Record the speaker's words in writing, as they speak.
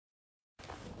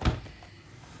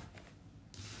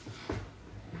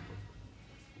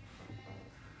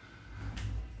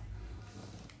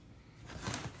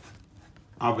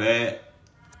My bad.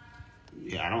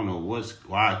 Yeah, I don't know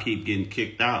why I keep getting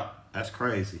kicked out. That's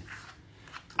crazy.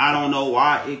 I don't know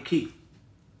why it keep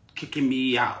kicking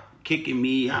me out.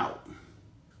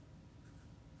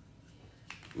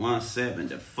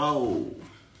 174.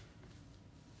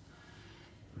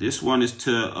 This one is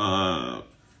to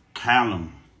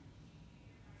Callum.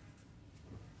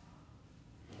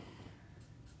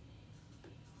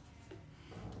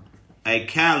 Hey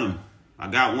Callum, I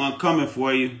got one coming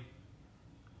for you.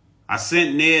 I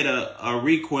sent Ned a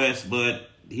request, but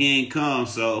he ain't come,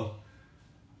 so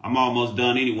I'm almost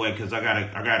done anyway because I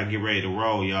gotta get ready to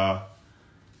roll, y'all.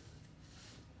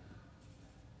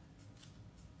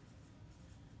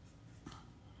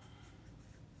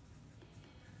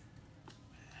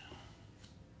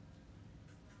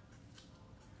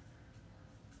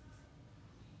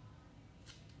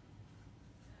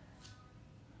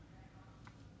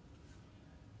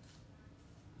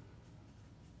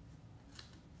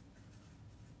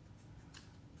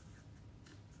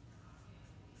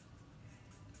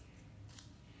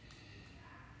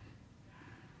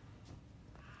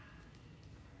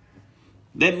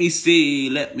 Let me see.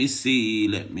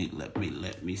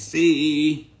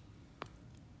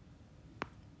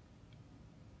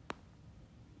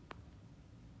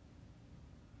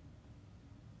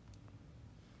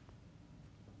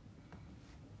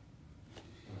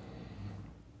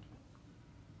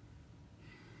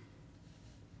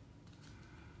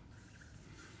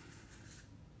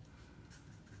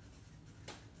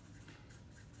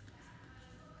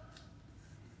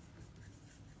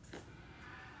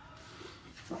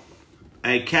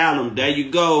 Hey, Callum, there you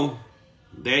go.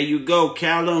 There you go,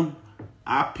 Callum.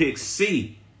 I pick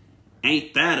C.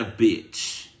 Ain't that a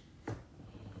bitch?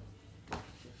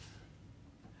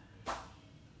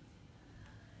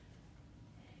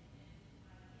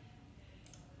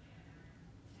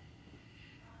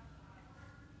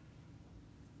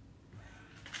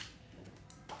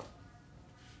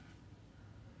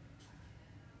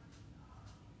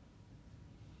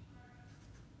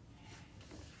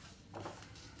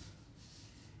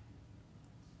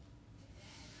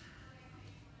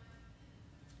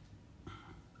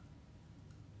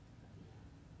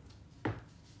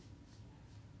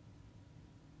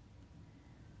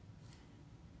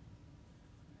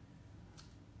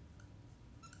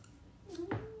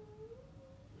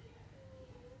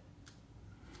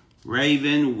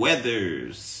 Raven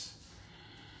Weathers.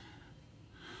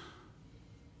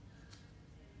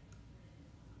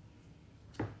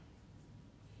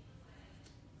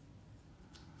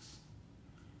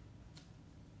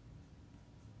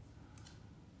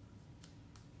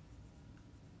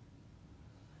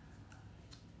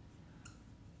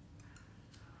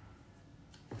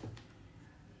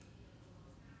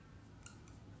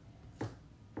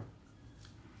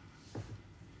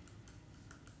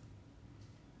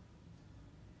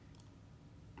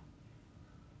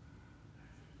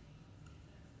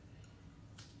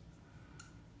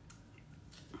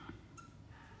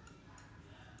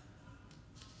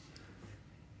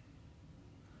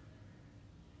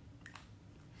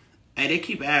 Hey, they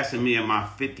keep asking me, am I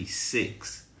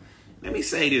 56? Let me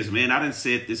say this, man. I done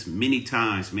said this many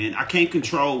times, man. I can't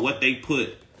control what they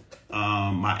put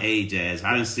my age as.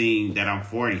 I done seen that I'm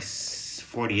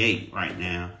 48 right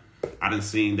now. I done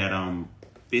seen that I'm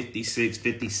 56,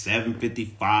 57,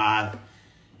 55.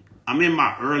 I'm in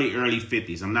my early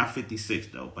 50s. I'm not 56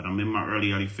 though, but I'm in my early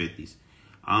 50s.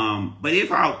 But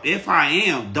if I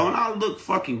am, don't I look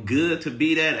fucking good to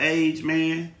be that age,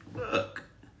 man?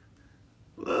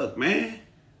 Look, man.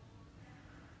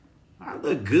 I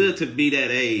look good to be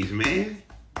that age, man.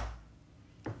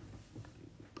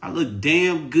 I look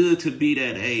damn good to be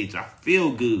that age. I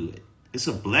feel good. It's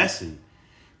a blessing.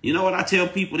 You know what I tell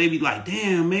people? They be like,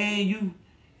 damn, man,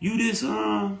 you this,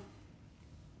 I'll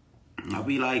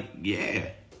be like, yeah.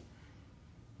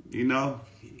 You know,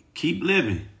 keep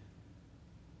living.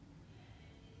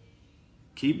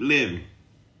 Keep living.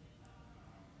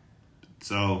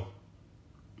 So,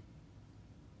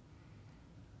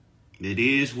 it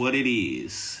is what it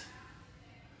is.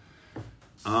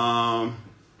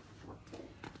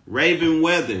 Raven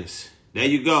Weathers. There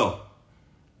you go.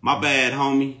 My bad,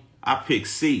 homie. I picked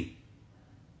C.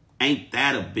 Ain't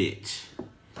that a bitch?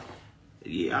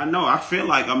 Yeah, I know. I feel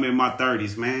like I'm in my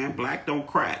 30s, man. Black don't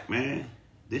crack, man.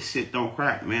 This shit don't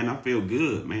crack, man. I feel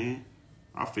good, man.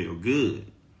 I feel good.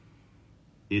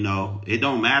 You know, it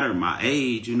don't matter my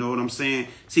age, you know what I'm saying?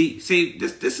 See,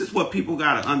 this is what people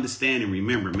gotta understand and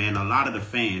remember, man. A lot of the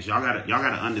fans, y'all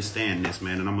gotta understand this,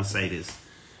 man. And I'm gonna say this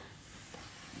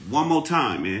one more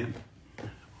time, man.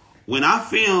 When I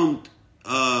filmed,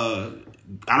 I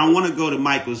don't want to go to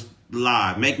Michael's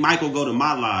live. Make Michael go to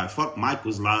my live. Fuck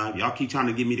Michael's live. Y'all keep trying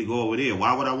to get me to go over there.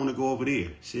 Why would I want to go over there?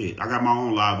 Shit, I got my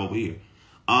own live over here.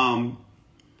 Y'all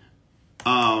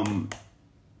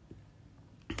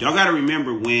got to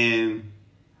remember when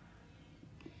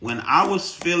I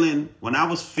was filming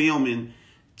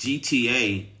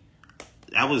GTA,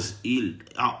 that was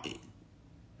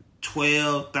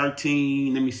 12,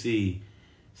 13, let me see.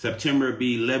 September would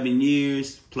be 11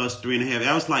 years plus 3.5.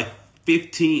 That was like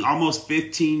 15, almost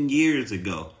 15 years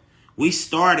ago. We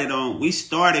started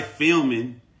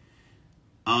filming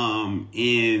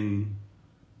in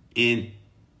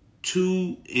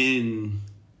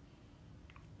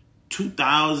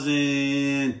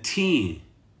 2010.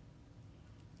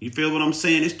 You feel what I'm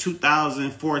saying? It's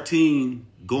 2014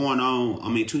 going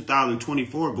on.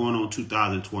 2024 going on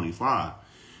 2025.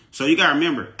 So you gotta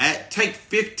remember, take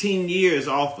 15 years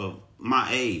off of my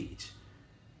age.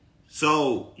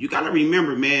 So you gotta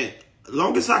remember, man, as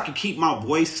long as I can keep my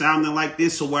voice sounding like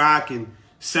this, so where I can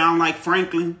sound like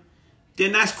Franklin,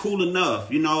 then that's cool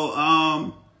enough. You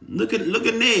know, look at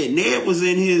Ned. Ned was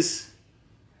in his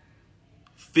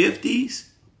 50s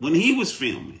when he was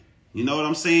filming. You know what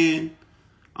I'm saying?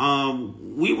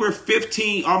 We were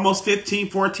 15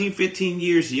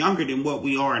 years younger than what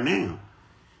we are now.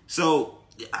 So,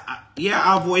 yeah,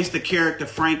 I voiced the character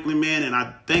Franklin, man, and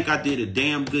I think I did a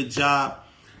damn good job.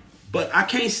 But I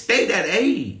can't stay that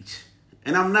age.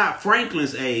 And I'm not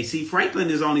Franklin's age. See,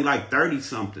 Franklin is only like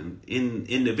 30-something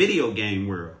in the video game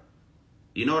world.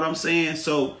 You know what I'm saying?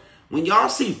 So, when y'all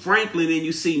see Franklin and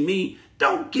you see me,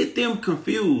 don't get them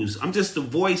confused. I'm just the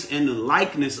voice and the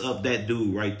likeness of that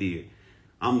dude right there.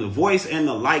 I'm the voice and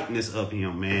the likeness of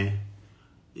him, man.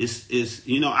 It's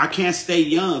you know, I can't stay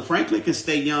young. Franklin can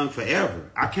stay young forever.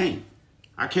 I can't,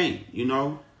 you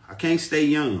know. I can't stay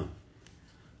young.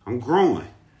 I'm growing.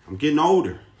 I'm getting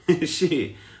older.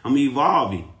 Shit, I'm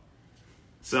evolving.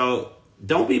 So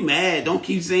don't be mad. Don't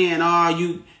keep saying,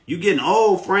 oh, you getting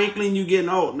old, Franklin, you getting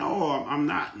old. No, I'm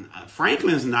not.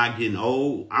 Franklin's not getting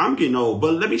old. I'm getting old.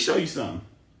 But let me show you something.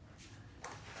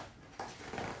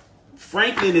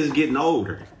 Franklin is getting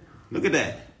older. Look at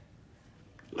that.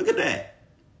 Look at that.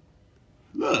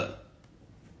 Look.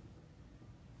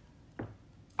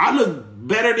 I look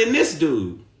better than this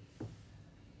dude.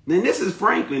 Then this is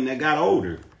Franklin that got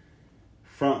older.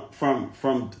 From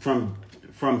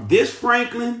this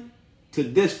Franklin to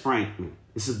this Franklin.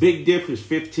 It's a big difference,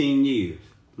 15 years.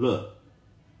 Look.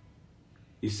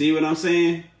 You see what I'm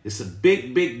saying? It's a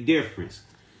big, big difference.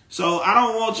 So I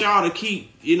don't want y'all to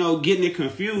keep, you know, getting it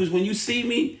confused. When you see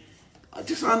me,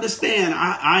 just understand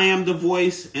I am the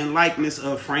voice and likeness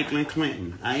of Franklin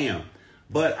Clinton. I am.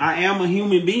 But I am a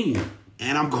human being.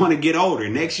 And I'm going to get older.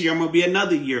 Next year, I'm going to be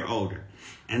another year older.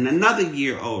 And another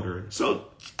year older. So,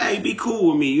 hey, be cool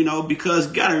with me, you know, because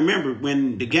you got to remember,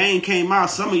 when the game came out,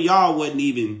 some of y'all wasn't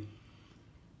even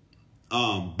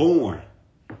born.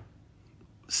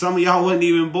 Some of y'all wasn't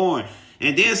even born.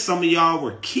 And then some of y'all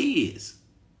were kids.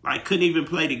 Like, couldn't even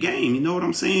play the game. You know what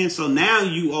I'm saying? So now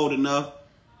you old enough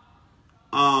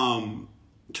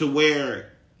to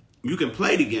where you can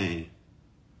play the game.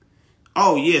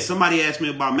 Oh, yeah, somebody asked me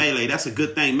about Melee. That's a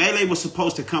good thing. Melee was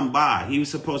supposed to come by. He was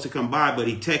supposed to come by, but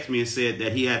he texted me and said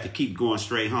that he had to keep going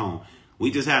straight home. We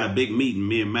just had a big meeting,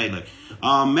 me and Melee.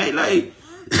 Melee,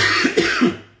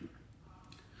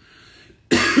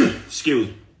 excuse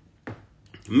me.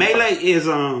 Melee is,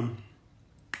 I'm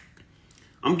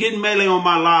getting Melee on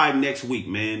my live next week,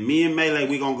 man. Me and Melee,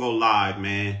 we gonna go live,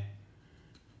 man.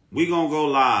 We gonna go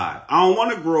live. I don't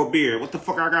want to grow a beard. What the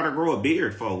fuck I gotta grow a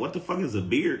beard for? What the fuck is a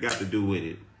beard got to do with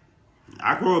it?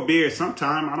 I grow a beard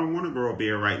sometime. I don't want to grow a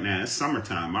beard right now. It's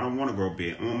summertime. I don't want to grow a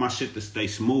beard. I want my shit to stay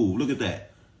smooth. Look at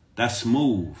that. That's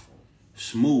smooth.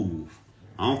 Smooth.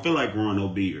 I don't feel like growing no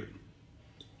beard.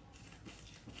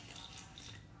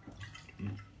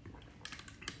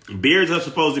 Beards are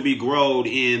supposed to be growed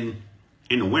in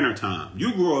the wintertime.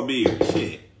 You grow a beard.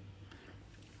 Shit.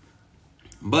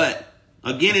 But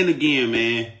again and again,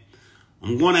 man,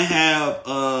 I'm going to have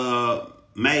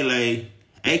Melee,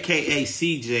 a.k.a.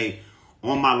 CJ,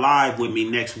 on my live with me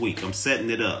next week. I'm setting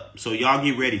it up. So y'all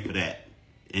get ready for that.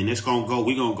 And it's going to go,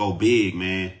 we're going to go big,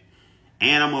 man.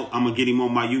 And I'm going to get him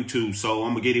on my YouTube. So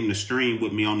I'm going to get him to stream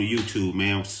with me on the YouTube,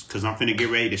 man. Because I'm finna get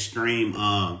ready to stream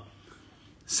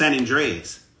San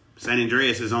Andreas. San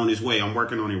Andreas is on his way. I'm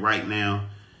working on it right now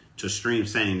to stream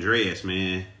San Andreas,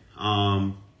 man.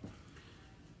 I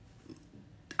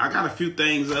got a few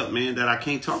things up, man, that I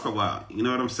can't talk about. You know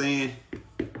what I'm saying?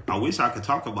 I wish I could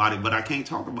talk about it, but I can't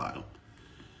talk about them.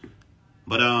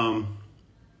 But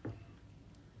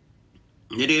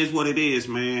it is what it is,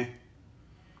 man.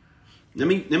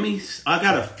 I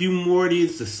got a few more of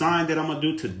these to sign that I'm gonna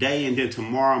do today, and then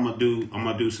tomorrow I'm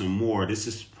gonna do some more. This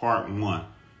is part 1.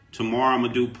 Tomorrow I'm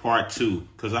gonna do part 2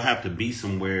 because I have to be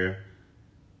somewhere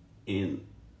in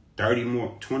 20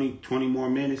 more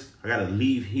minutes. I gotta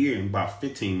leave here in about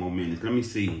 15 more minutes. Let me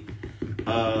see.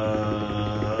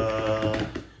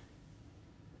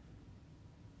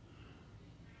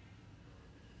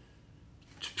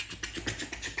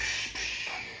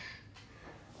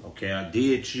 Okay, I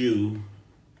did you.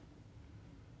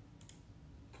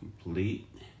 Complete.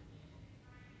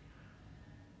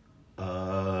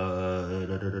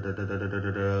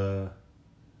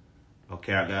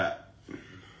 Okay, I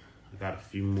got a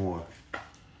few more.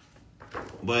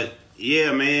 But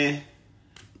yeah, man.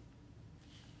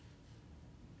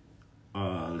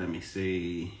 Let me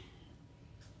see.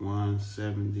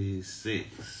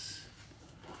 176.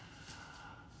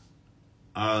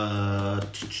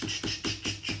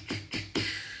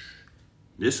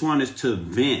 This one is to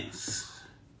Vince.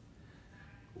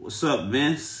 What's up,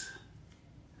 Vince?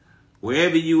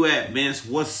 Wherever you at, Vince,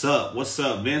 what's up? What's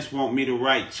up? Vince want me to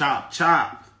write chop,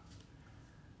 chop.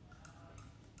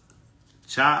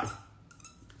 Chop.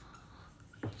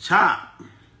 Chop.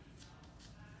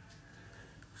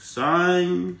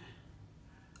 Sign.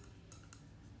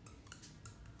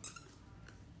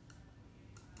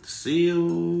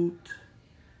 Sealed.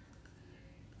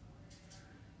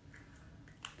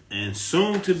 And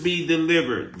soon to be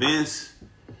delivered, Vince.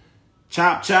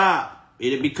 Chop, chop.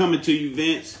 It'll be coming to you,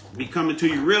 Vince. Be coming to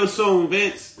you real soon,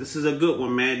 Vince. This is a good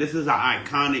one, man. This is an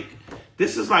iconic.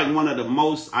 This is like one of the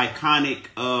most iconic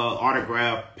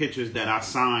autograph pictures that I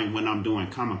sign when I'm doing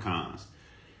Comic-Cons.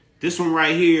 This one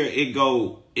right here, it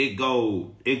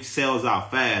sells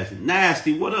out fast.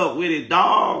 Nasty, what up with it,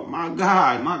 dog? My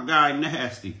guy,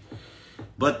 Nasty.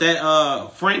 But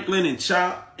that Franklin and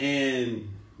Chop and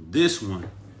this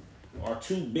one are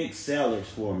 2 big sellers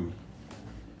for me.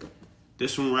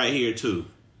 This one right here too.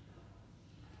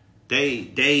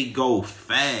 They go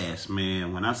fast,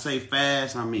 man. When I say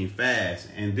fast, I mean fast.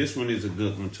 And this one is a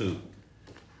good one too.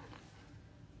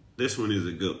 This one is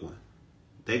a good one.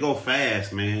 They go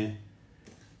fast, man.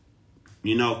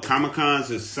 You know, Comic-Cons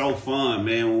is so fun,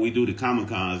 man. When we do the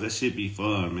Comic-Cons, that shit be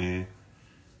fun, man.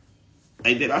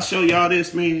 Hey, did I show y'all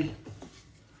this, man?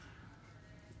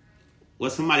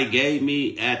 What somebody gave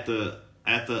me at a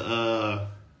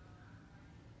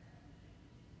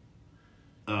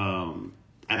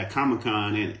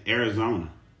Comic-Con in Arizona.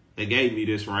 They gave me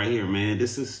this right here, man.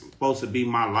 This is supposed to be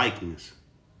my likeness.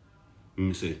 Let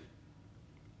me see.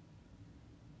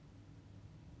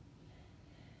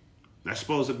 That's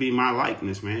supposed to be my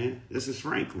likeness, man. This is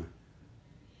Franklin.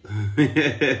 Look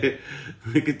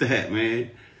at that,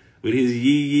 man. With his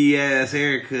yee ass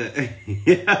haircut.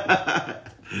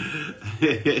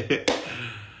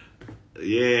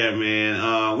 Yeah,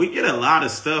 man. We get a lot of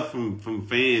stuff from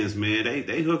fans, man.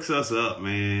 They hooks us up,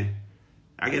 man.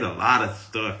 I get a lot of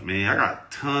stuff, man. I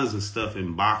got tons of stuff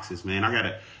in boxes, man.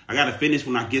 I gotta finish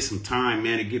when I get some time,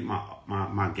 man, to get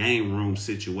my game room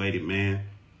situated, man.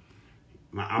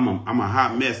 I'm a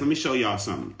hot mess. Let me show y'all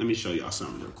something.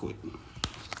 Real quick.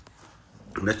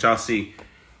 Let y'all see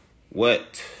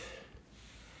what.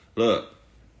 Look,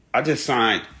 I just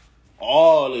signed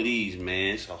all of these,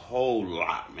 man. It's a whole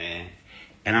lot, man.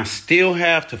 And I still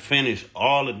have to finish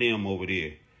all of them over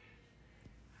there.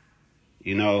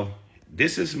 You know,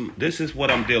 this is what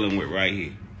I'm dealing with right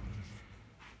here.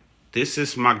 This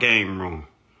is my game room.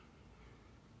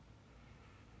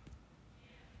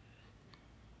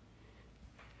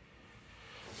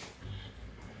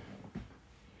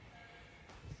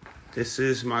 This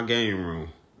is my game room.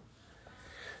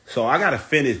 So I gotta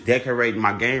finish decorating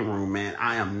my game room, man.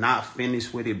 I am not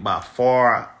finished with it by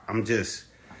far. I just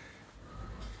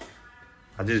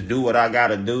do what I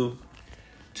gotta do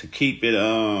to keep it,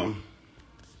 to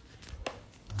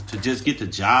just get the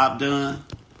job done.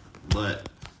 But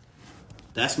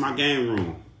that's my game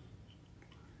room.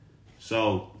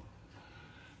 So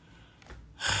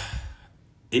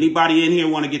anybody in here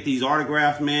want to get these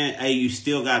autographs, man? Hey, you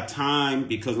still got time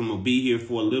because I'm gonna be here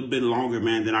for a little bit longer,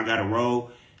 man. Then I gotta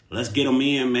roll. Let's get them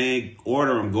in, man.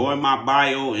 Order them. Go in my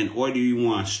bio and order you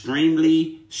one.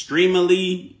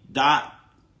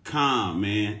 Streamily.com,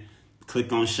 man.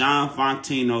 Click on Shawn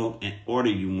Fonteno and order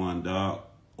you one, dog.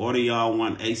 Order y'all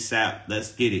one ASAP.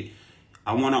 Let's get it.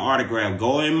 I want an autograph.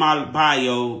 Go in my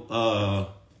bio.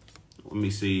 Let me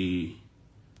see.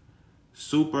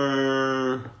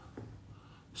 Super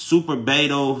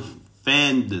Beta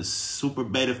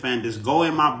Fandus. Go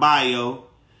in my bio.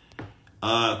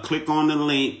 Click on the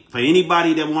link. For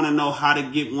anybody that want to know how to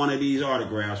get one of these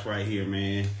autographs right here,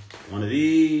 man. One of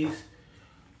these.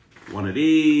 one of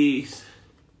these,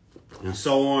 and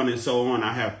so on and so on.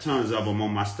 I have tons of them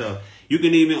on my stuff. You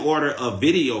can even order a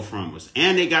video from us.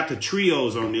 And they got the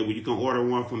trios on there where you can order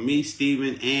one from me,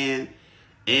 Steven, and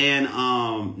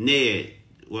Ned.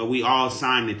 Well, we all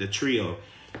signed it, the trio.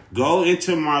 Go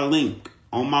into my link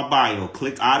on my bio.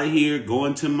 Click out of here. Go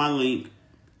into my link.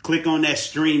 Click on that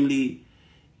Streamily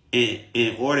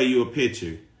and order you a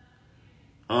picture.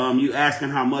 You asking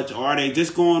how much are they?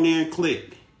 Just go on there and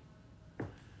click.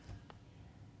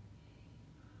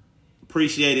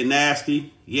 Appreciate it,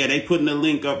 Nasty. Yeah, they putting the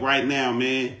link up right now,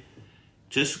 man.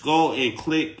 Just go and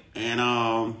click,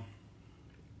 and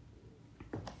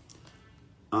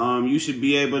you should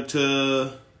be able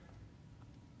to.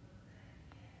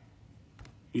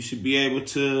 You should be able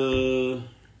to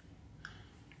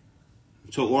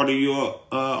order your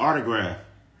autograph.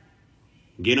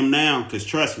 Get them now, because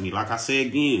trust me, like I say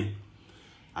again,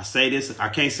 I say this, I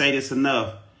can't say this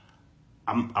enough.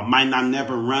 I might not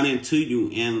never run into you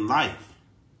in life.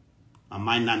 I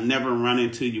might not never run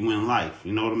into you in life.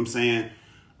 You know what I'm saying?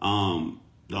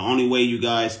 The only way you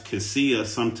guys can see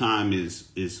us sometime is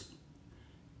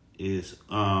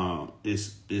via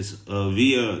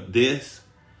this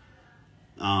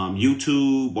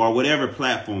YouTube or whatever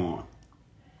platform.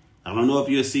 I don't know if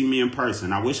you'll see me in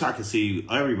person. I wish I could see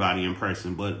everybody in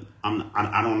person, but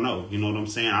I don't know. You know what I'm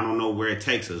saying? I don't know where it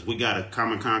takes us. We got a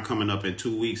Comic-Con coming up in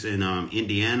 2 weeks in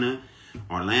Indiana,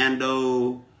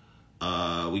 Orlando.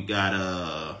 We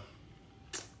got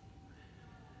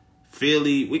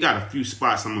Philly. We got a few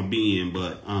spots I'm gonna be in,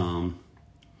 but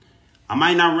I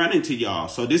might not run into y'all.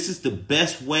 So this is the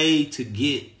best way to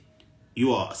get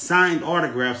your signed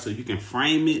autograph so you can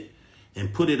frame it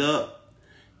and put it up.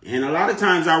 And a lot of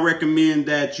times I recommend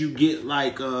that you get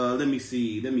like, let me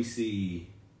see.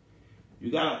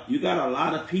 You got a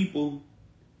lot of people.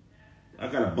 I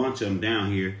got a bunch of them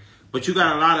down here. But you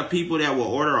got a lot of people that will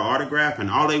order an autograph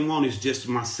and all they want is just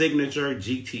my signature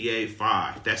GTA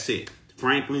 5. That's it.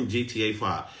 Franklin GTA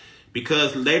 5.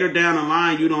 Because later down the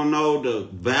line, you don't know the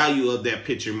value of that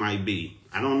picture might be.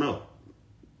 I don't know.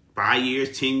 5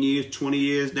 years, 10 years, 20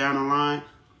 years down the line,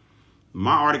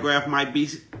 my autograph might be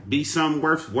something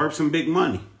worth some big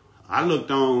money. I looked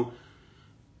on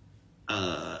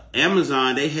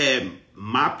Amazon. They had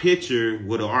my picture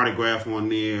with an autograph on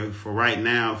there for right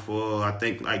now for I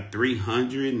think like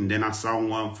 $300, and then I saw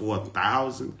one for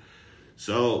 $1,000.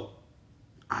 So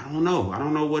I don't know. I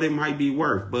don't know what it might be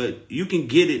worth, but you can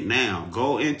get it now.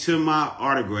 Go into my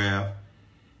autograph,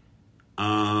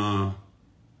 and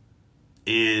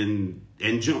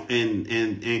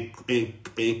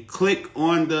click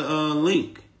on the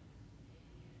link,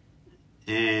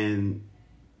 and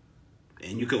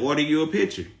you can order you a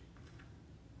picture.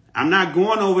 I'm not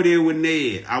going over there with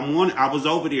Ned. I was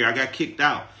over there. I got kicked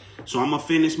out, so I'm gonna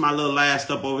finish my little last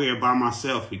up over here by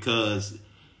myself because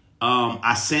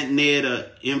I sent Ned an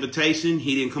invitation.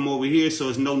 He didn't come over here, so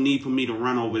there's no need for me to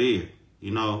run over there.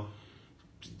 You know.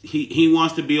 He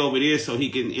wants to be over there so he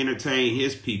can entertain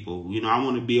his people. You know, I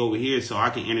want to be over here so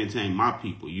I can entertain my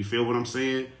people. You feel what I'm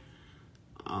saying?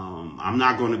 I'm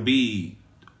not going to be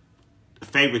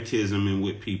favoritism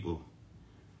with people.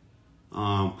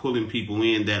 Pulling people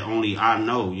in that only I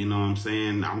know, you know what I'm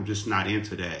saying? I'm just not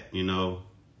into that, you know.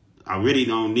 I really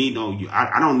don't need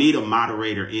I don't need a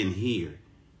moderator in here.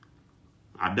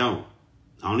 I don't.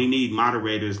 I only need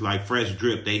moderators like Fresh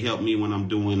Drip. They help me when I'm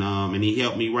doing, and he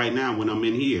helped me right now when I'm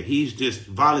in here. He's just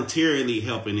voluntarily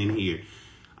helping in here.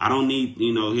 I don't need,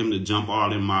 you know, him to jump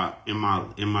all in my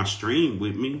stream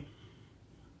with me.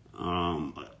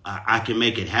 I can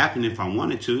make it happen if I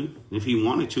wanted to. If he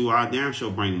wanted to, I'll damn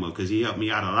sure bring him up because he helped me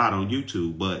out a lot on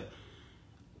YouTube. But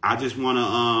I just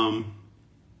wanna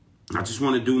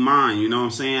do mine. You know what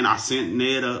I'm saying? I sent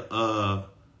Ned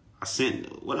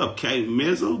what up, K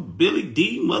Mizzo, Billy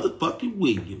D, motherfucking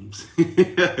Williams.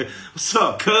 What's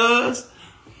up, cuz?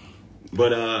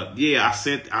 But yeah, I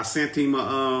sent him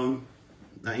an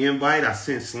invite. I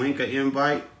sent Slink an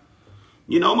invite.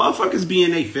 You know, motherfuckers be in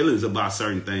their feelings about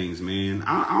certain things, man.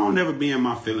 I don't never be in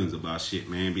my feelings about shit,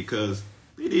 man, because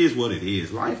it is what it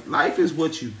is. Life is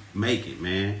what you make it,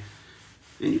 man.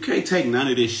 And you can't take none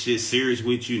of this shit serious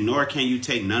with you, nor can you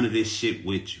take none of this shit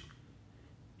with you.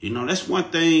 You know, that's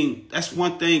one thing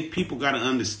people got to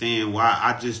understand why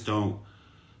I just don't,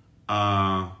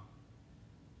 good,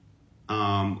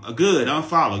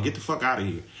 unfollow, get the fuck out of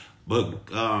here. But,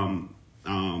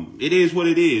 it is what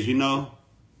it is, you know,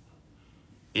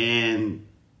 and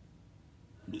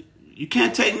you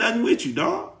can't take nothing with you,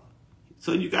 dog.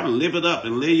 So you got to live it up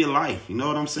and live your life. You know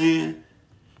what I'm saying?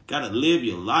 Got to live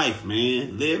your life,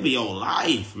 man. Live your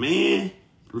life, man.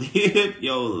 Live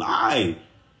your life.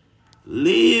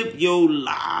 Live your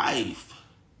life.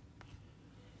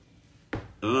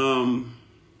 Let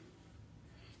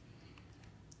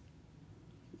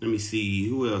me see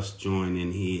who else joined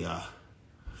in here.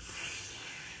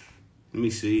 Let me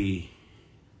see.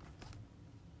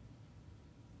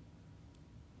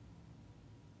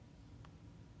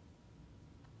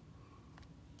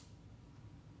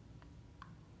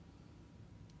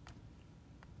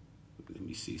 Let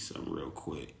me see something real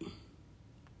quick.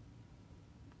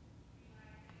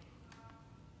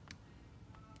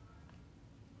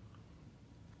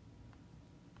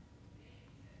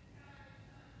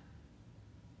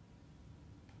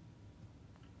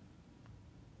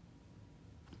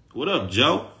 What up,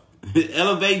 Joe?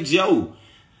 Elevate Joe.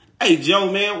 Hey,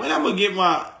 Joe, man, when I'm going to get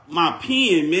my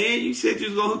pen, man? You said you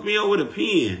was going to hook me up with a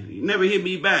pen. You never hit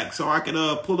me back so I could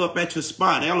pull up at your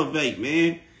spot. Elevate,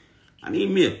 man. I need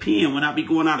me a pen when I be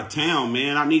going out of town,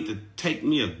 man. I need to take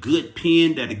me a good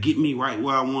pen that'll get me right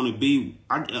where I want to be.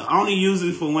 I only use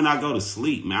it for when I go to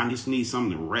sleep, man. I just need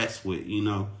something to rest with, you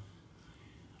know.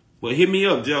 But hit me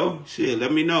up, Joe. Shit,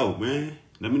 let me know, man.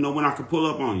 Let me know when I can pull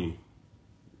up on you.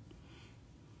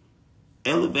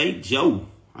 Elevate Joe.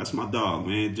 That's my dog,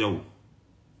 man, Joe.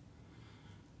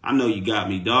 I know you got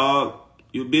me, dog.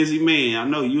 You're a busy man. I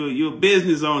know you're a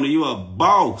business owner. You're a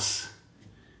boss.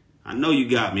 I know you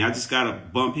got me. I just got to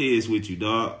bump heads with you,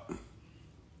 dog.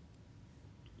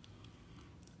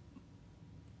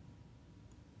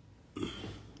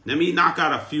 Let me knock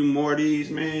out a few more of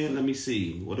these, man. Let me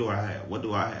see. What do I have? What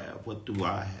do I have? What do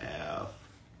I have?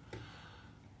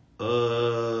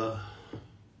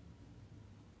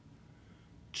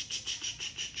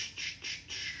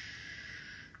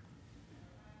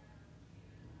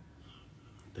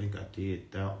 I think I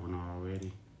did that one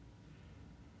already.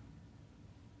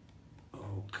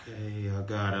 Okay, I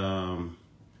got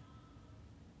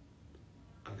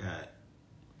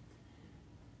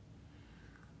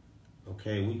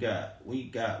okay, we got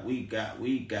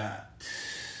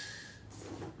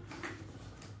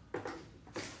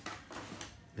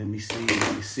let me see.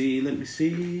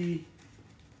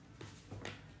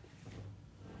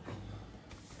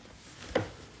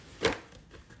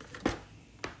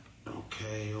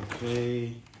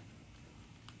 Okay.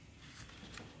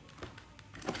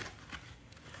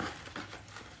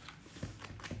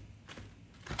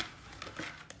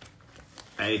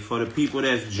 Hey, for the people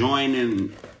that's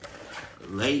joining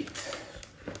late,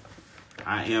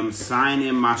 I am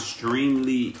signing my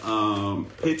Streamily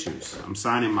pictures. I'm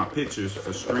signing my pictures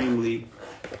for Streamily.com.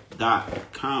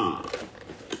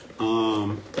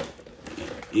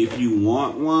 If you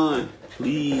want one,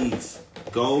 please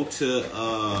go to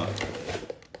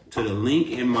the link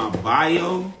in my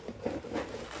bio.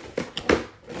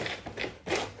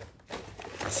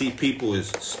 I see people is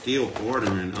still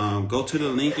ordering. Go to the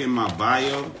link in my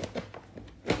bio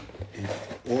and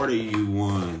order you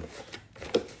one.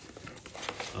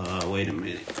 Wait a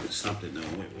minute. Something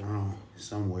that went wrong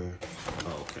somewhere.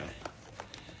 Oh, okay.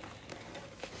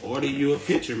 Order you a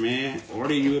picture, man.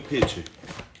 Order you a picture.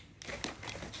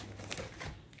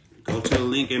 Go to the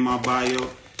link in my bio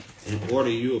and order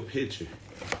you a picture.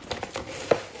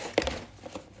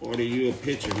 Order you a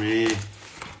picture, man.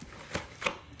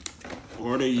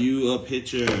 Order you a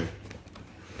picture.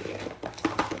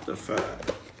 What the fuck?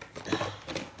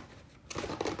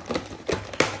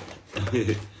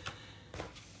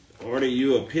 Order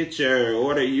you a picture.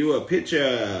 Order you a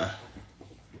picture.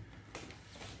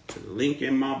 To the link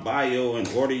in my bio and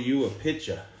order you a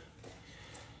picture.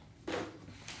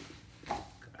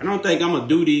 I don't think I'm gonna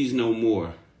do these no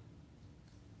more.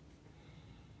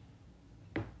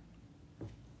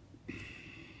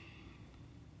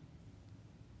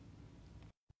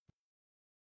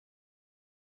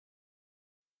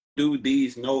 Do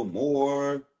these no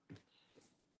more.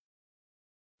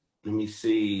 Let me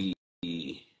see.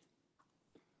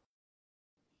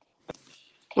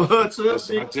 What's up,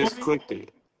 I just clicked it.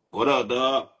 What up,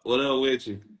 dog? What up with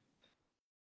you?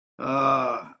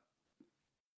 I'm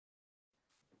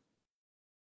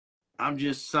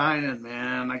just signing,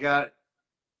 man. I got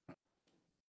a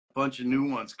bunch of new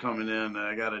ones coming in that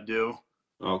I got to do.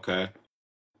 Okay.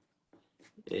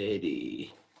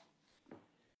 Eddie.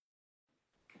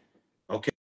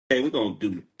 Okay, we're going to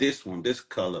do this one, this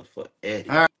color for Eddie.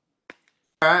 All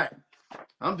right.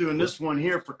 I'm doing this one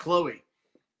here for Chloe.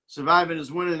 Surviving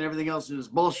is winning, everything else is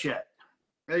bullshit.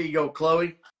 There you go,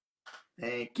 Chloe.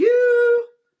 Thank you.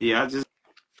 Yeah, I just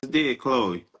did,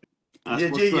 Chloe. That's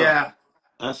Did what's you? up. Yeah.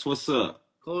 That's what's up.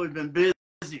 Chloe been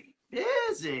busy.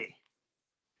 Busy.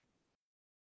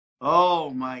 Oh,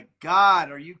 my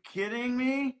God. Are you kidding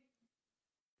me?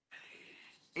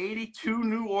 82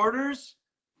 new orders?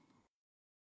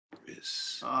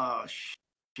 Morris. Oh, shit.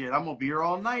 I'm going to be here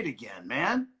all night again,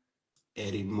 man.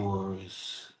 Eddie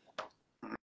Morris.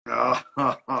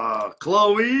 Oh,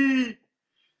 Chloe.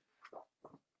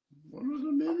 What was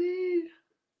the mini?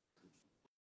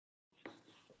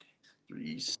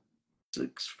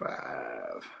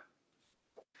 365.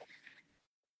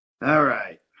 All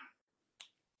right.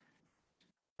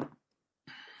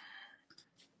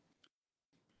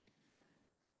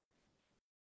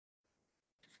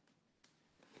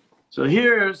 So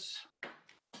here's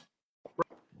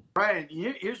Brian.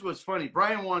 Here's what's funny.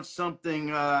 Brian wants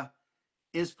something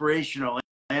inspirational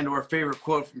and or favorite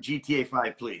quote from GTA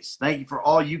 5, please. Thank you for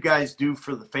all you guys do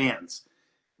for the fans.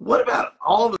 What about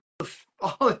all that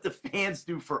the fans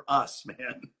do for us,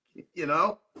 man? You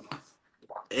know?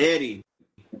 Eddie.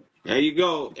 There you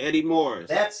go. Eddie Morris.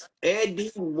 That's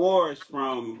Eddie Morris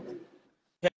from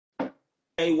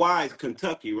KY's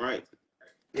Kentucky, right?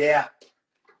 yeah.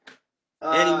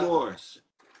 Eddie Morris.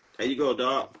 There you go,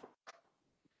 dog.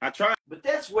 But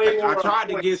that's way more. I tried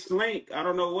to get Slink. I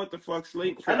don't know what the fuck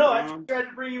Slink I tripping know. I on. tried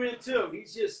to bring him in too.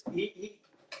 He's just he.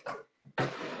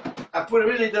 I put him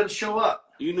in. He doesn't show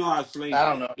up. You know how Slink I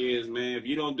don't know. is, man. If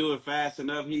you don't do it fast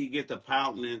enough, he get to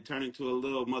pouting and turn into a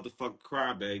little motherfucking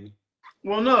crybaby.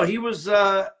 Well, no, he was.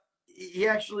 He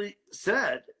actually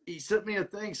said he sent me a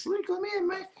thing. Slink, let me in,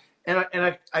 man.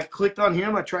 And I clicked on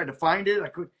him. I tried to find it. I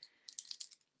could.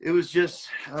 It was just.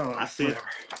 I don't know. I said,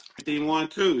 he won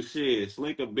too. Shit,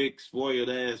 Slink a big spoiled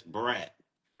ass brat.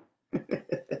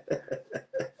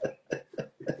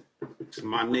 It's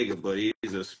my nigga, but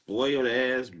he's a spoiled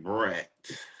ass brat.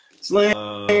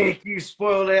 Slink, you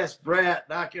spoiled ass brat.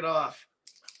 Knock it off.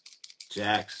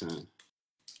 Jackson.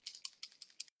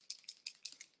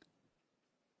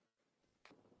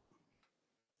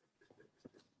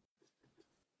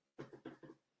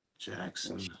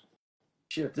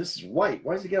 Shit, this is white.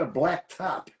 Why has he got a black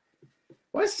top?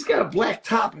 Why has he got a black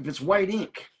top if it's white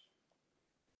ink?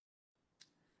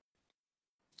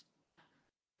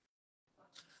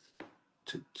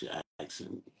 To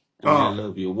Jackson. Man, I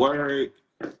love your work.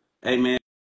 Hey, man,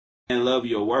 I love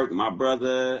your work, my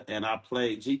brother. And I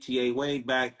played GTA way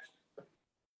back.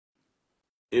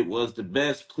 It was the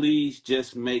best. Please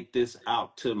just make this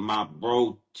out to my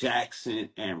bro Jackson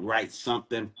and write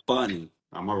something funny.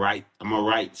 I'm gonna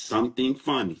write something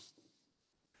funny.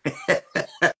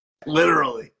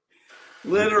 Literally.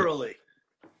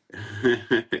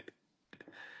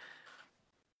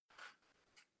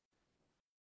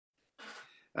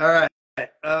 All right.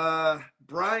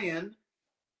 Brian,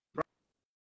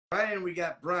 we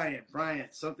got Brian,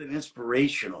 something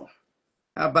inspirational.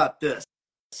 How about this?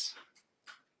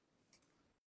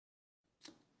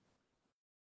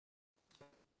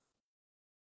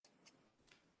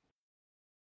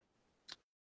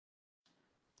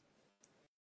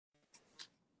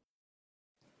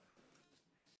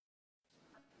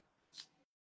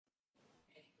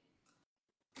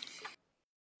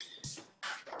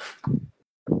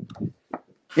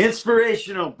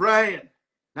 Inspirational, Brian.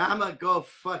 Now I'm gonna go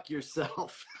fuck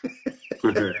yourself.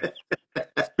 That's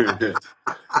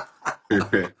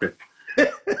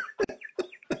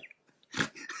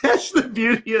the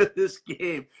beauty of this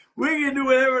game. We can do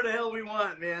whatever the hell we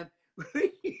want, man.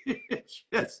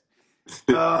 Just,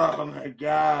 oh my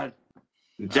God.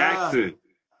 Jackson,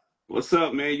 what's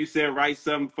up, man? You said write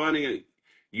something funny.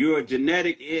 You're a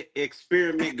genetic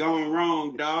experiment going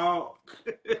wrong, dog.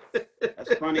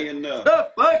 That's funny enough. The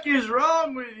fuck is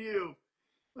wrong with you?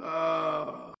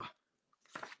 All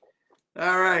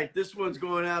right, this one's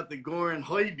going out to Goran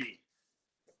Hoiby.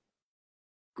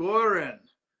 Goran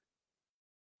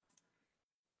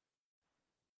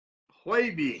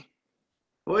Hoiby.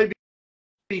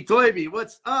 Toyby,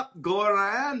 what's up,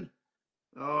 Goran?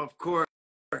 Oh, of course.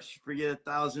 You forget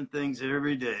 1,000 things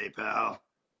every day, pal.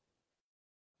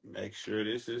 Make sure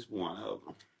this is one of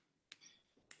them.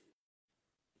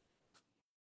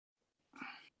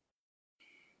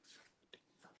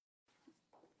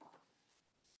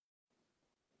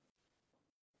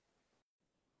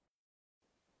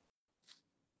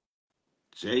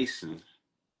 Jason.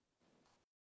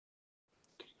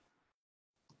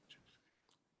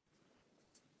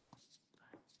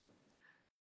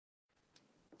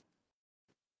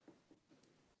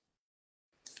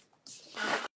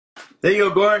 There you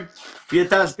go, Goran. You get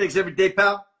 1,000 things every day,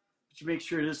 pal. But you make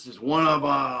sure this is one of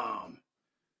them.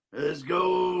 Let's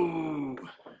go.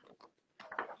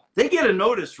 They get a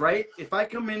notice, right? If I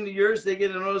come into yours, they get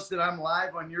a notice that I'm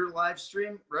live on your live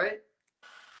stream, right?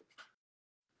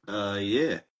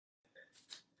 Yeah.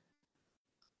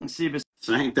 Let's see if it's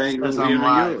Same thing says when we I'm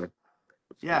on live. yours.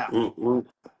 Yeah.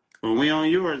 When we on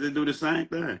yours, they do the same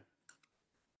thing.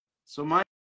 So mine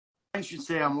should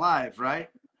say I'm live, right?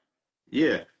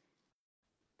 Yeah.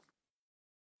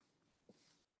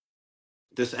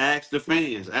 Just ask the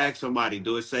fans. Ask somebody.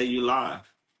 Do it say you live?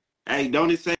 Hey,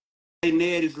 don't it say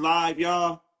Ned is live,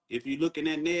 y'all? If you looking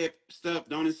at Ned stuff,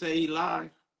 don't it say he live?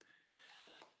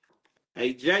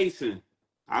 Hey, Jason,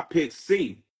 I picked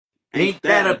C. Ain't Ain't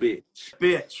that that a a bitch?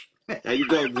 bitch? There you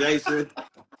go, Jason.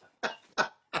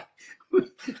 We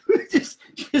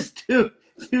just do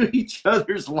each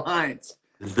other's lines.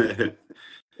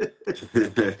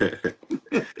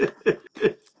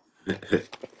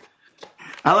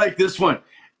 I like this one.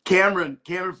 Cameron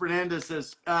Fernandez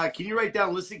says, can you write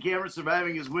down listen Cameron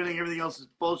surviving is winning, everything else is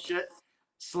bullshit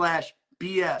 /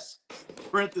 BS.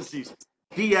 Parentheses.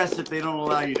 BS if they don't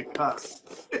allow you to cuss.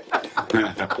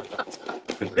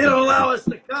 They don't allow us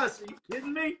to cuss. Are you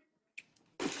kidding me?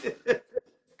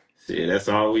 See, that's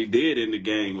all we did in the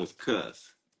game was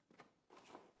cuss.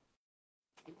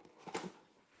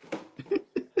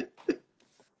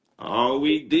 All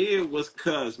we did was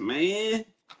cuss, man.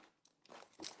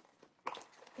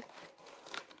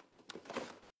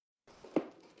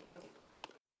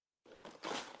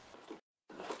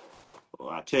 Well,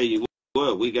 I tell you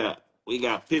what, we got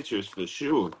pictures for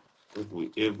sure.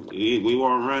 If we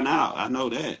won't run out, I know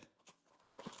that.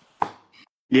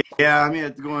 Yeah, I may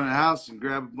have to go in the house and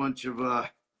grab a bunch of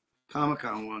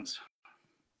Comic-Con ones.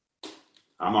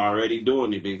 I'm already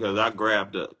doing it because I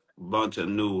grabbed a bunch of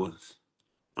new ones.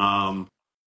 All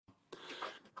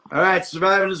right,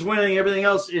 surviving is winning. Everything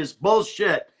else is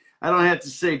bullshit. I don't have to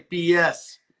say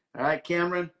BS. All right,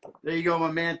 Cameron. There you go,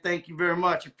 my man. Thank you very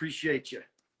much. Appreciate you.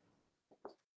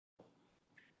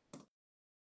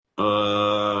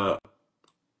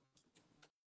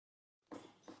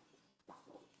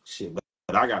 Shit,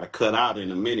 but I gotta cut out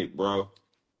in a minute, bro.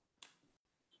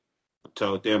 I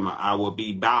told them I will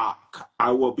be back.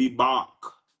 I will be back.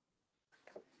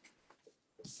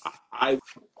 I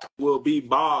will be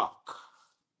back.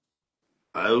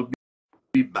 I'll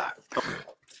be back.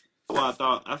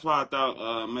 That's why I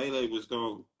thought Melee was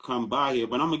gonna come by here,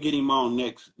 but I'm gonna get him on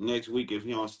next week if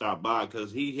he don't stop by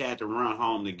because he had to run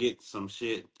home to get some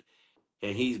shit,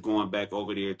 and he's going back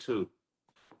over there too.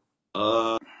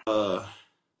 Uh, uh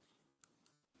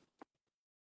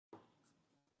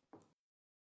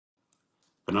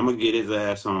but I'm gonna get his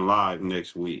ass on live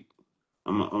next week.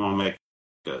 I'm gonna make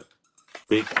a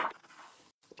big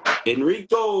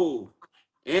Enrico.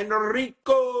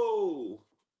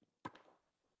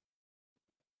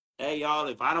 Hey y'all,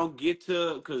 if I don't get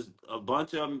to, because a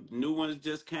bunch of new ones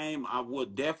just came, I will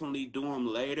definitely do them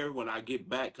later when I get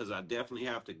back, because I definitely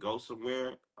have to go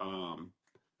somewhere.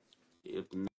 If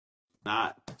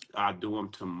not, I'll do them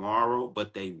tomorrow,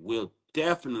 but they will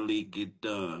definitely get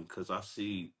done, because I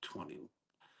see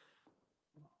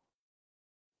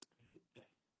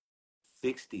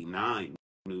 69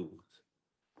 new ones.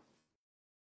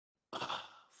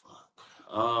 Fuck.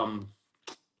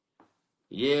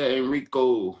 Yeah,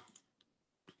 Enrico.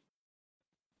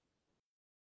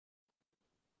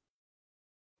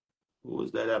 Who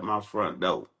is that at my front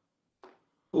door?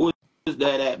 Who is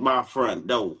that at my front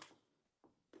door?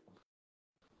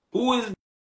 Who is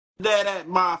that at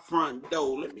my front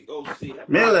door? Let me go see. That might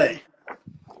Melee. be.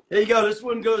 There you go. This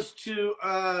one goes to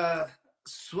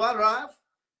Swarav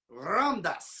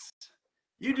Ramdas.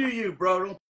 You do you, bro.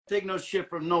 Don't take no shit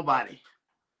from nobody.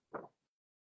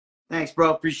 Thanks,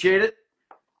 bro. Appreciate it.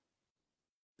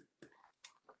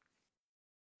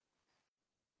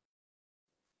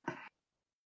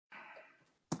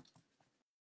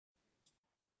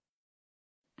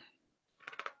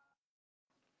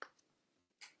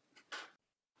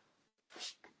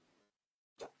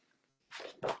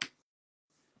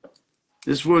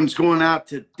 This one's going out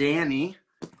to Danny.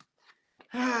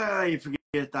 You forget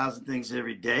 1,000 things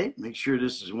every day. Make sure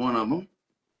this is one of them.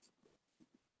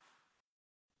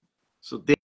 So,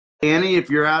 Danny,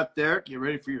 if you're out there, get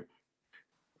ready for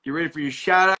your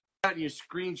shout out and your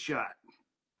screenshot.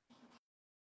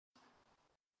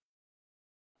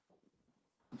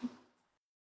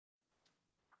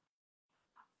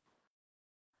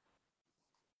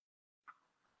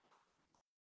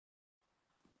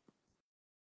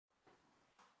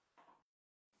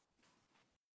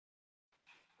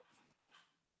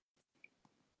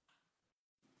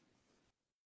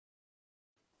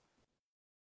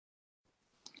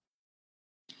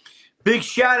 Big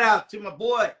shout out to my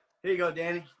boy. Here you go,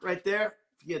 Danny. Right there.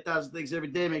 If you get 1,000 things every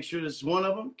day, make sure this is one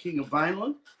of them. King of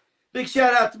Vineland. Big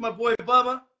shout out to my boy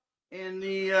Bubba and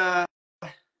the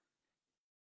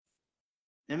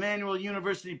Emmanuel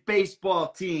University baseball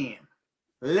team.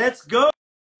 Let's go.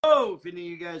 If any of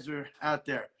you guys are out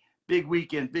there. Big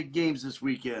weekend, big games this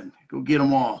weekend. Go get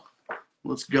them all.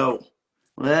 Let's go.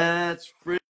 Let's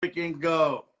freaking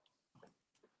go.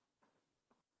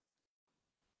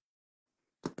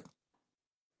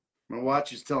 My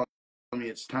watch is telling me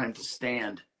it's time to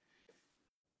stand.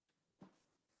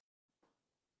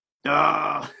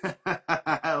 Oh,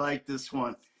 I like this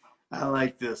one. I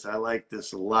like this. I like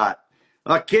this a lot.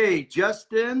 Okay,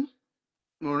 Justin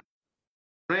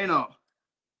Moreno.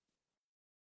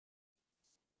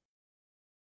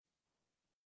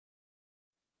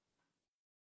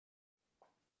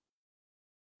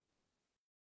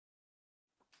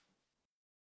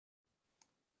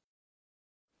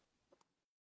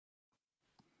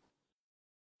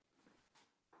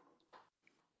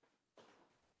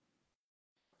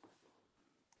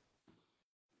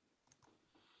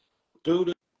 Do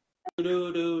do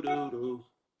do do do do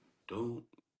do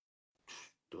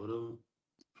do.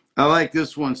 I like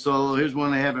this one solo. Here's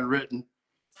one I haven't written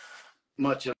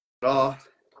much at all.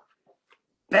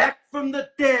 Back from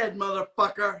the dead,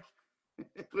 motherfucker.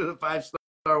 With a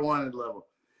 5-star wanted level.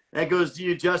 That goes to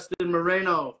you, Justin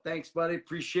Moreno. Thanks, buddy.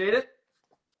 Appreciate it.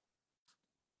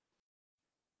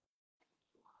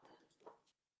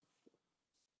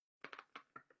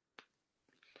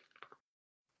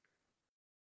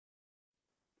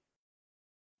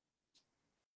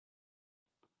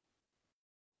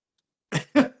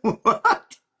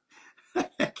 What?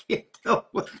 I can't tell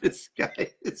what this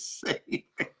guy is saying.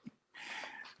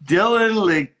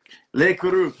 Dylan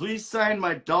LeCoureux, please sign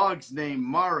my dog's name,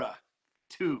 Mara,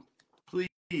 too.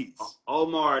 Please.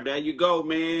 Omar, there you go,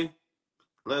 man.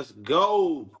 Let's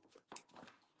go.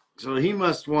 So he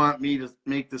must want me to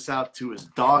make this out to his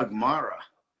dog, Mara,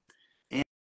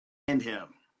 and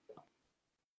him.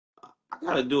 I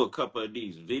gotta do a couple of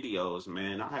these videos,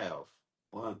 man. I have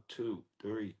 1, 2,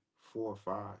 3, 4,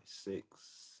 5, 6,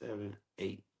 7,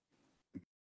 8,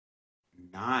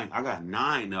 9. I got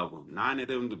 9 of them. 9 of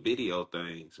them the video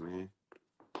things, man.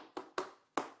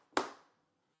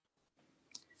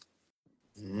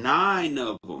 9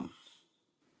 of them.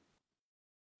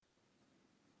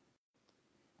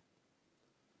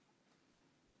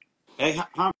 Hey,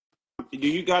 do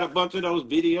you got a bunch of those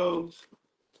videos?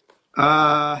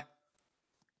 I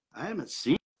haven't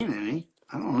seen any.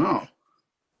 I don't know.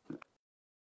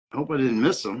 I hope I didn't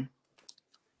miss them.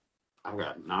 I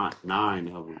got nine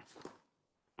of them.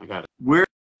 I gotta Where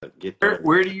get those.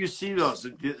 where do you see those?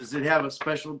 Does it have a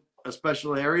special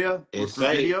area for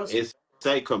videos? It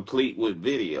say complete with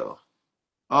video.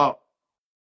 Oh,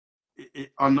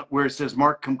 where it says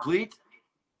mark complete.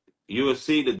 You will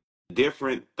see the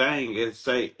different thing. It'll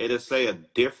say a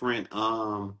different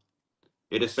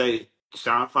it'll say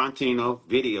Shawn Fonteno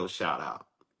video shout out.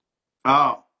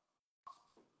 Oh.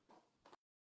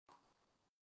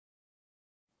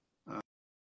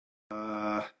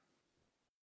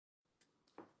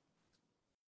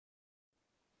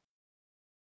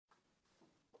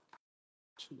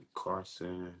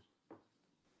 Carson.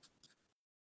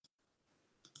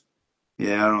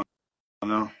 Yeah, I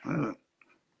don't know.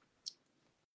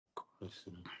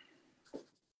 Carson.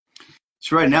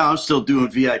 So right now I'm still doing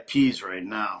VIPs right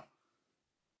now.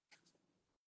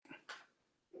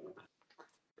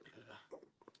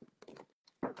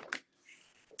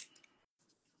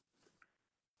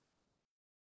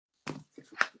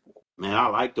 Man, I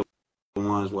like the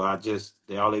ones where all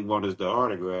they want is the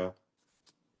autograph.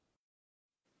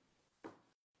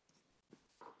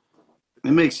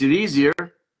 It makes it easier.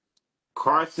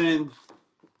 Carson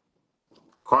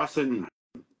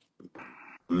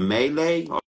Melee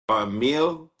or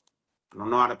Mill. I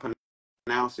don't know how to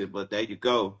pronounce it, but there you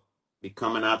go. Be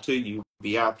coming out to you,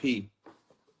 VIP.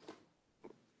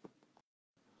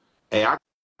 Hey, I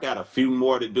got a few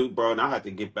more to do, bro, and I have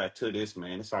to get back to this,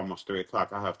 man. It's almost 3 o'clock.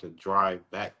 I have to drive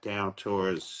back down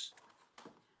towards,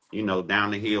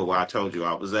 down the hill where I told you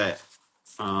I was at.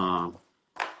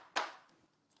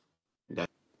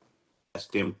 That's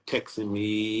them texting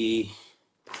me.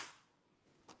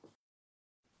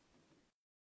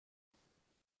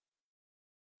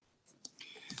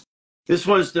 This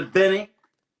one's to Benny,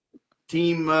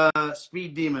 Team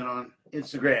Speed Demon on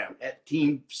Instagram, at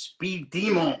Team Speed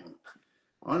Demon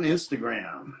on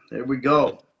Instagram. There we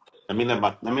go. Let me let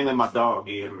my dog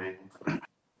in, man.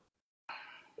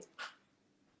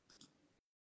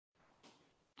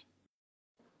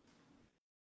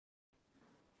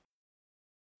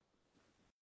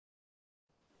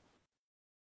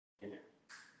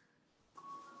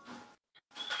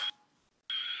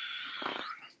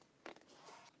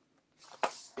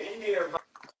 In here,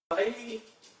 buddy.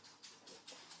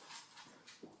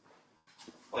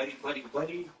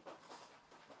 Buddy.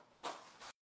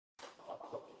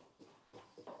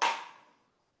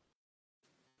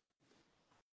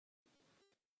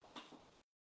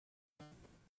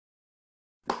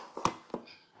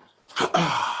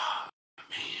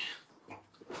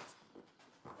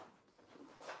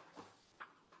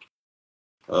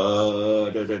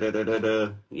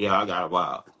 Yeah, I got a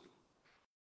while.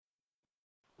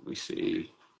 Let me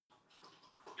see.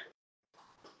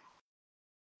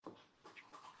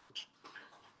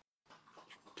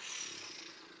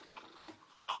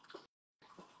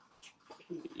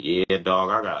 Yeah,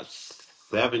 dog, I got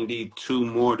 72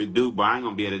 more to do, but I ain't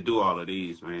gonna be able to do all of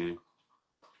these, man.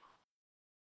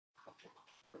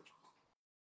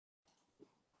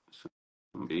 It's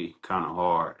gonna be kind of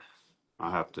hard.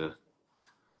 I have to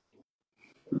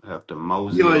You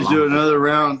mosey always do along. another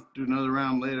round. Do another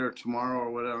round later, tomorrow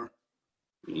or whatever.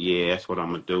 Yeah, that's what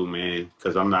I'm gonna do, man.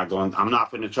 Cause I'm not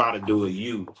gonna try to do a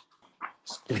you.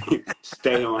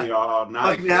 Stay on here all Fuck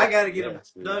night. man, I Fuck gotta get them that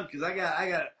shit. done because I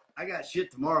got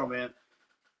shit tomorrow, man.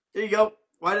 There you go.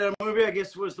 Why did I move here? I guess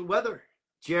it was the weather.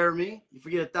 Jeremy, you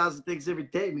forget 1,000 things every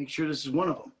day. Make sure this is one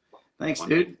of them. Thanks,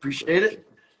 dude. Appreciate it.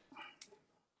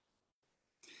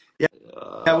 Yeah.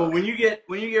 Yeah. Well, when you get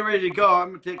ready to go, I'm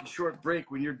gonna take a short break.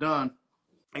 When you're done,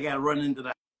 I gotta run into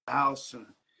the house and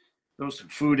throw some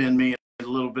food in me a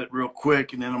little bit real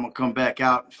quick, and then I'm gonna come back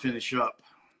out and finish up.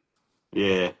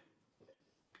 Yeah.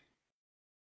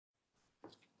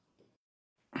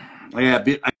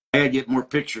 I gotta get more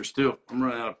pictures too. I'm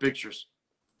running out of pictures.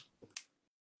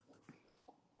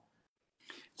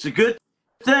 It's a good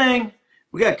thing.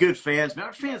 We got good fans, man.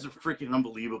 Our fans are freaking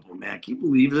unbelievable, man. Can you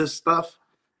believe this stuff?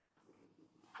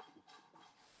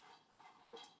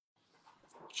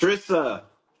 Trissa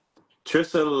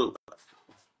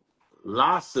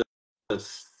Losses.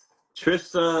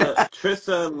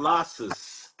 Trissa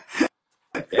Losses.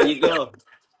 There you go.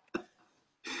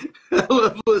 I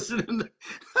love listening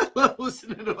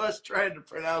to us trying to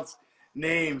pronounce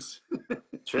names.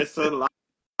 Trissa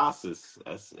Losses.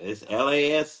 It's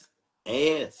LASS.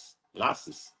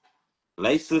 Losses.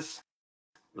 Laces.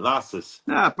 Losses.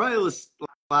 Nah, probably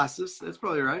Lassus. That's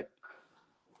probably right.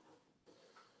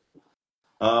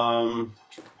 Um.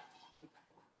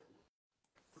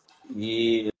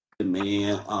 Yeah,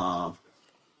 man.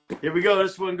 Here we go.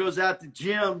 This one goes out to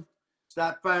Jim.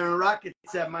 Stop firing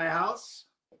rockets at my house.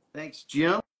 Thanks,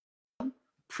 Jim.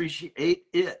 Appreciate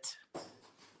it.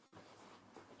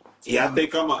 Yeah, I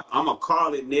think I'm a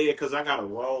call it Ned because I gotta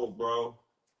roll, bro.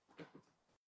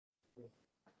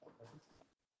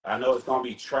 I know it's gonna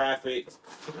be traffic.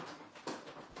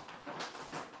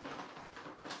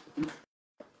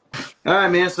 All right,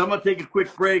 man. So I'm gonna take a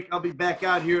quick break. I'll be back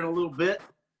out here in a little bit.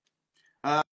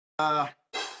 Uh,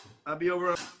 I'll be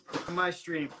over on my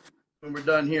stream when we're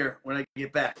done here when I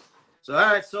get back. So, all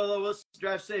right, Solo. Let's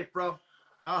drive safe, bro.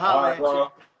 I'll All holler right, at you. bro.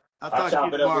 I'll I'll talk to you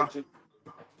chop it up tomorrow. with you.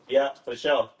 Yeah, for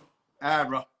sure. All right,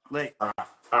 bro. Late. All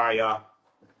right, y'all.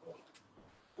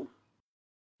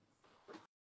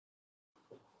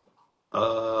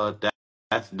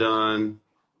 That's done.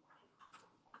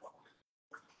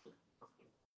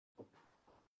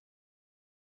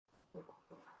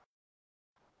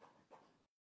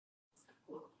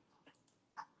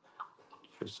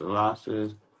 Trissa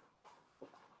Losses.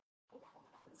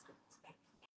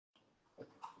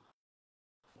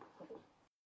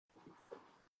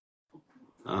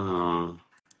 Um.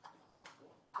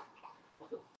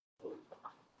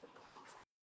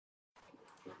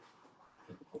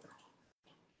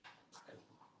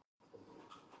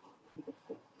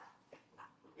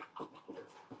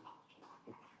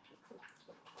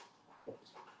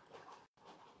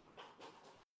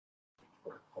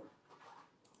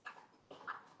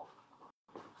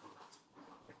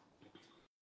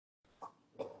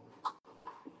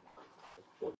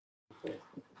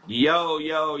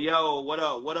 Yo, what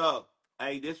up? What up?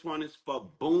 Hey, this one is for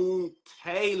Boone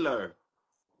Taylor.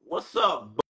 What's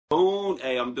up, Boone?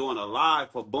 Hey, I'm doing a live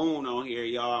for Boone on here,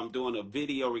 y'all. I'm doing a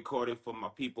video recording for my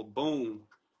people, Boone.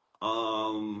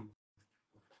 Um,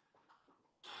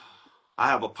 I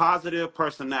have a positive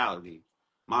personality.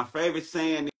 My favorite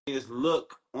saying is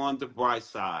look on the bright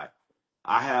side.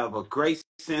 I have a great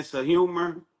sense of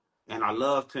humor and I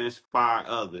love to inspire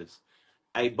others.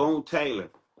 Hey, Boone Taylor,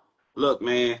 look,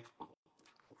 man.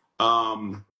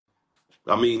 Um,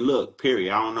 look,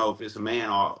 period. I don't know if it's a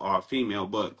man or a female,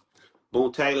 but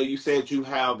Boone Taylor, you said you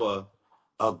have a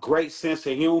great sense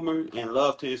of humor and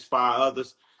love to inspire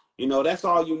others. You know, that's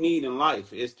all you need in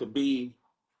life is to be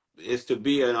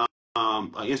an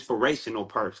inspirational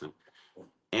person.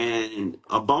 And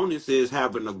a bonus is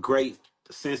having a great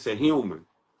sense of humor.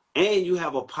 And you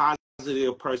have a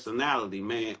positive personality,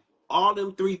 man. All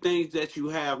them three things that you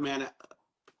have, man,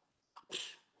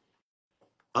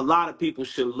 a lot of people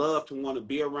should love to want to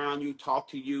be around you, talk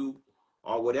to you,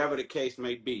 or whatever the case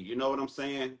may be. You know what I'm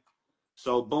saying?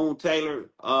 So Boone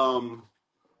Taylor,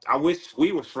 I wish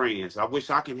we were friends. I wish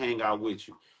I can hang out with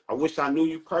you. I wish I knew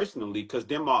you personally, because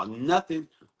them are nothing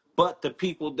but the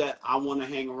people that I want to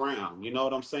hang around. You know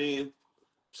what I'm saying?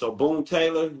 So Boone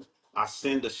Taylor, I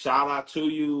send a shout out to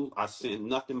you. I send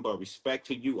nothing but respect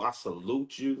to you. I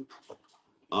salute you.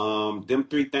 Them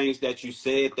three things that you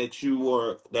said that you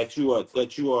are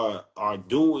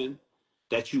doing,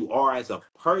 that you are as a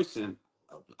person.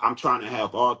 I'm trying to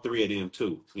have all three of them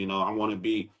too. You know, I want to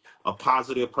be a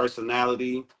positive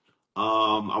personality.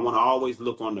 I want to always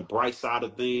look on the bright side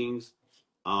of things,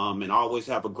 and always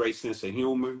have a great sense of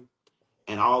humor,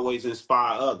 and always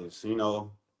inspire others. You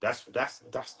know, that's the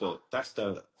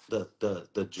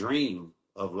dream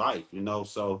of life. You know,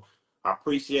 so I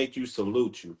appreciate you.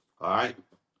 Salute you. All right.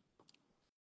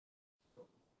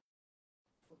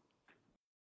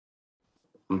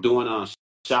 I'm doing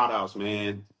shout outs,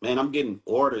 man. Man, I'm getting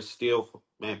orders still.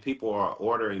 Man, people are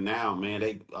ordering now, man.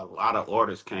 A lot of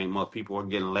orders came up. People are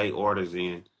getting late orders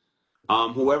in.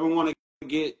 Whoever want to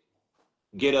get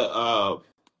uh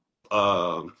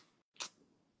um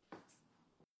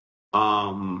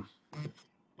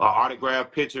a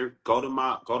autograph picture, go to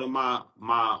my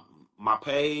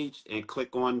page and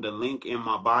click on the link in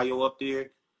my bio up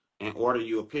there and order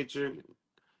you a picture,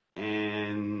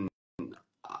 and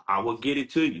I will get it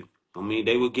to you. I mean,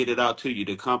 they will get it out to you.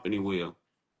 The company will.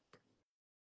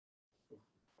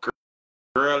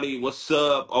 Curly, what's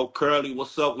up? Oh, Curly,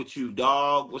 what's up with you,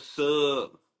 dog? What's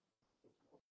up?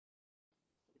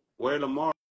 Where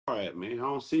Lamar at, man? I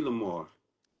don't see Lamar.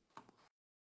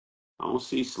 I don't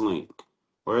see Slink.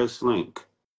 Where is Slink?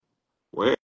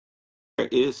 Where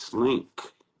is Slink?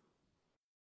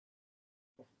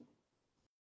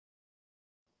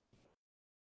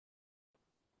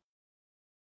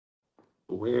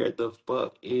 Where the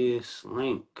fuck is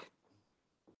Slink?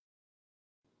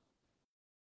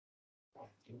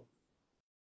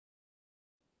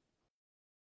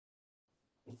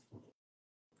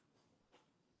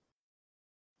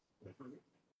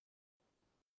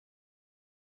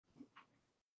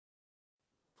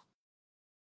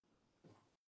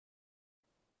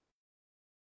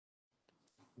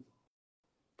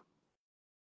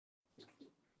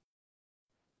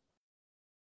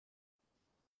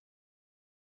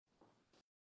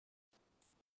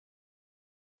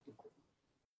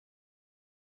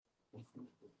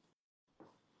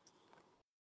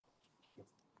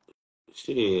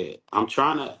 Shit, I'm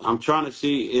trying to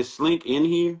see, is Slink in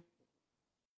here?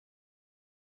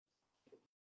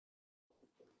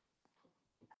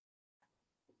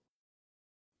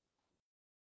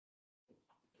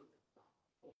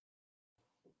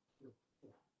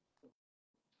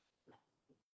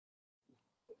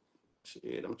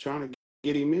 Shit, I'm trying to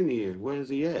get him in here. Where is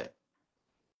he at?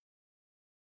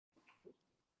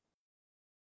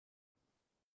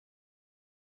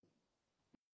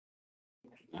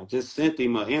 I just sent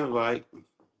him an invite.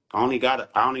 I only got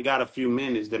a few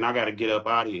minutes, then I gotta get up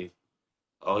out of here.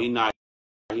 Oh, he not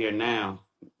here now.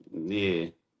 Yeah.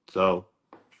 So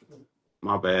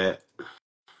my bad.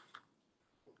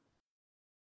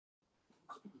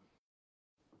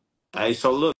 Hey,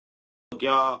 so look,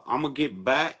 y'all, I'm gonna get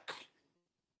back.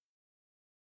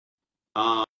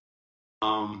 Um,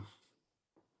 I'm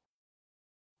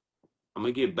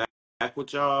gonna get back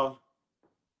with y'all.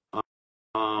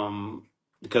 Um,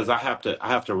 because I have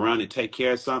to run and take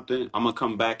care of something. I'm gonna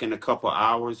come back in a couple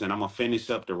hours and I'm gonna finish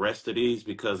up the rest of these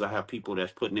because I have people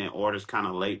that's putting in orders kind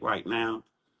of late right now.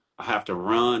 I have to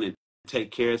run and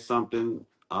take care of something.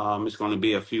 It's gonna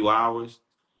be a few hours,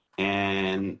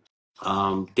 and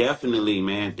definitely,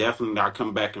 man, definitely I'll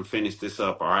come back and finish this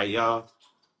up. All right, y'all.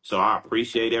 So I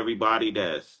appreciate everybody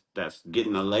that's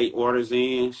getting the late orders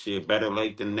in. Shit, better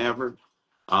late than never.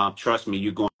 Trust me,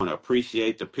 you're going to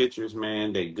appreciate the pictures,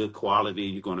 man. They good quality.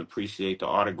 You're going to appreciate the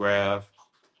autograph.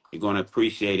 You're going to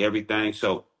appreciate everything.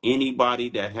 So anybody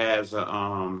that has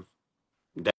a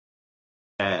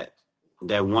that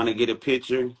that want to get a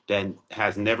picture that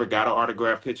has never got an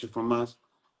autograph picture from us,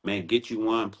 man, get you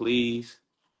one, please.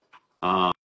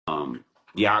 Um,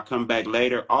 yeah, I'll come back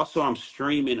later. Also, I'm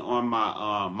streaming on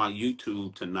my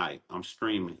YouTube tonight. I'm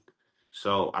streaming,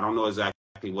 so I don't know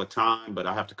exactly what time, but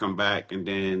I have to come back and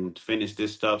then finish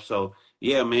this stuff. So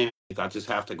yeah, man, I just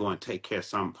have to go and take care of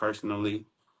something personally.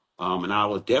 And I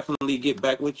will definitely get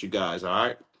back with you guys. All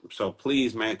right. So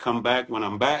please, man, come back when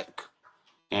I'm back,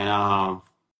 and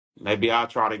maybe I'll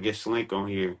try to get Slink on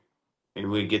here, and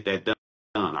we'll get that done.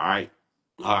 All right.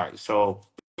 All right. So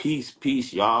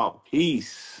peace, y'all.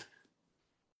 Peace.